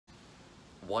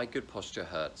Why Good Posture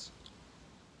Hurts.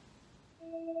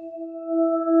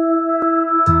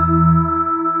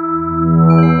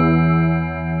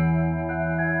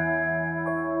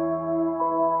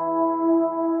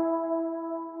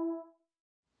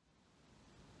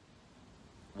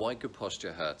 Why Good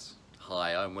Posture Hurts.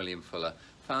 Hi, I'm William Fuller,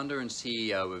 founder and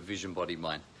CEO of Vision Body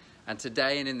Mind. And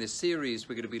today and in this series,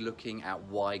 we're going to be looking at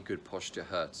why good posture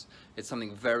hurts. It's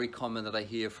something very common that I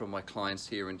hear from my clients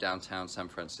here in downtown San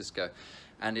Francisco.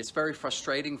 And it's very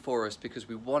frustrating for us because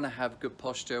we want to have good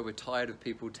posture. We're tired of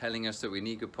people telling us that we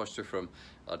need good posture from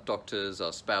our doctors,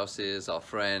 our spouses, our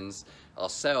friends,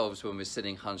 ourselves when we're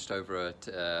sitting hunched over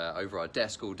our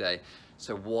desk all day.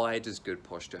 So why does good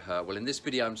posture hurt? Well, in this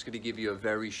video, I'm just going to give you a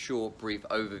very short, brief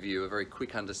overview, a very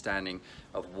quick understanding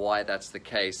of why that's the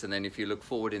case. And then if you look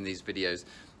forward in these videos,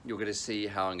 you're going to see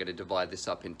how I'm going to divide this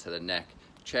up into the neck,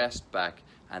 chest, back,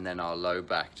 and then our low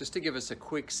back, just to give us a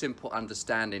quick, simple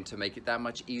understanding to make it that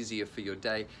much easier for your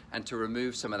day and to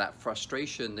remove some of that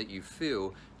frustration that you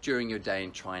feel during your day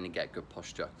in trying to get good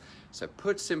posture. So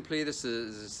put simply, this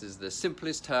is the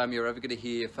simplest term you're ever going to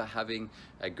hear for having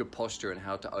a good posture and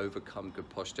how to overcome good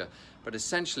posture. But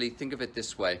essentially, think of it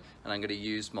this way, and I'm going to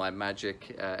use my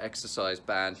magic exercise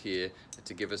band here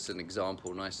to give us an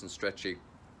example, nice and stretchy.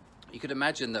 You could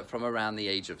imagine that from around the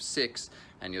age of 6,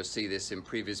 and you'll see this in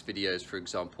previous videos, for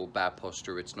example, bad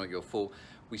posture, it's not your fault.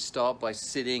 We start by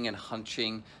sitting and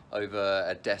hunching over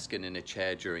a desk and in a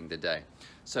chair during the day.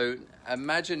 So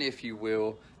imagine, if you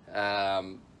will,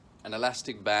 an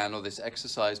elastic band or this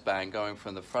exercise band going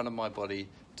from the front of my body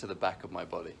to the back of my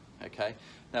body, okay?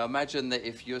 Now imagine that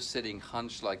if you're sitting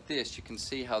hunched like this, you can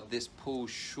see how this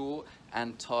pulls short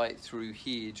and tight through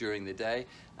here during the day,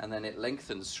 and then it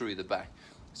lengthens through the back.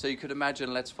 So you could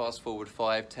imagine, let's fast forward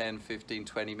 5, 10, 15,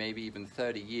 20, maybe even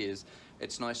 30 years,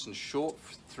 it's nice and short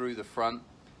through the front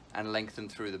and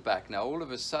lengthened through the back. Now all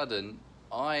of a sudden,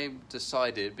 I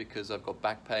decided, because I've got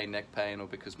back pain, neck pain, or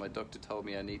because my doctor told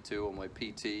me I need to, or my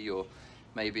PT, or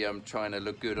maybe I'm trying to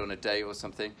look good on a date or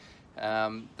something,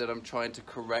 that I'm trying to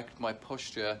correct my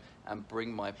posture and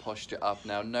bring my posture up.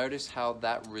 Now notice how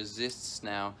that resists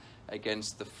now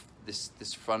against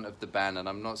this front of the band, and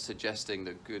I'm not suggesting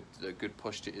that good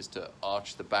posture is to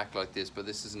arch the back like this, but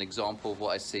this is an example of what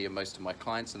I see in most of my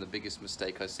clients and the biggest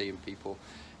mistake I see in people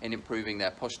in improving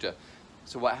their posture.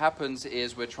 So what happens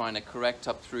is we're trying to correct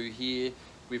up through here.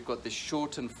 We've got this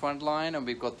shortened front line and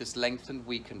we've got this lengthened,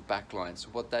 weakened back line. So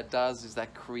what that does is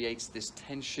that creates this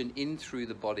tension in through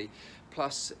the body.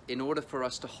 Plus, in order for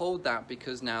us to hold that,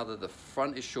 because now that the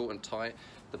front is short and tight,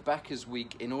 the back is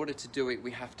weak, in order to do it,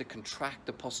 we have to contract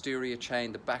the posterior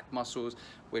chain, the back muscles.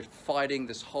 We're fighting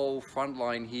this whole front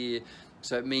line here.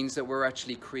 So it means that we're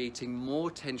actually creating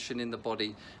more tension in the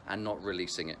body and not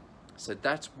releasing it. So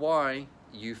that's why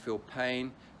you feel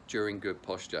pain during good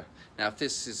posture. Now, if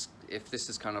this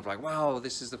is kind of like, wow,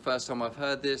 this is the first time I've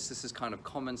heard this, this is kind of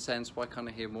common sense, why can't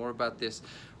I hear more about this?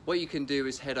 What you can do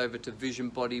is head over to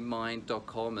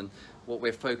visionbodymind.com, and what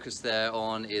we're focused there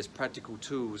on is practical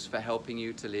tools for helping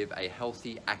you to live a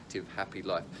healthy, active, happy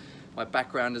life. My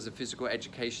background as a physical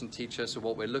education teacher, so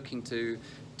what we're looking to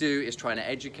do is trying to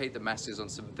educate the masses on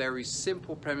some very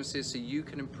simple premises so you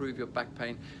can improve your back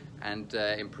pain and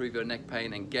improve your neck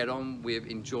pain and get on with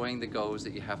enjoying the goals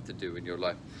that you have to do in your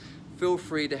life. Feel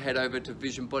free to head over to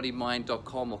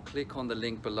visionbodymind.com or click on the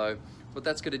link below. What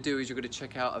that's going to do is you're going to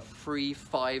check out a free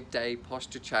 5-day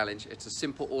posture challenge. It's a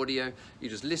simple audio. You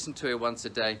just listen to it once a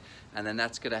day, and then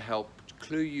that's going to help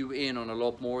clue you in on a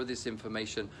lot more of this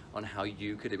information on how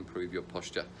you could improve your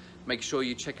posture. Make sure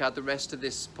you check out the rest of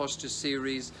this posture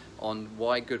series on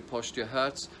why good posture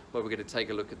hurts, where we're going to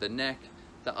take a look at the neck,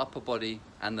 the upper body,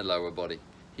 and the lower body.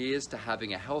 Here's to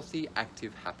having a healthy,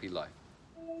 active, happy life.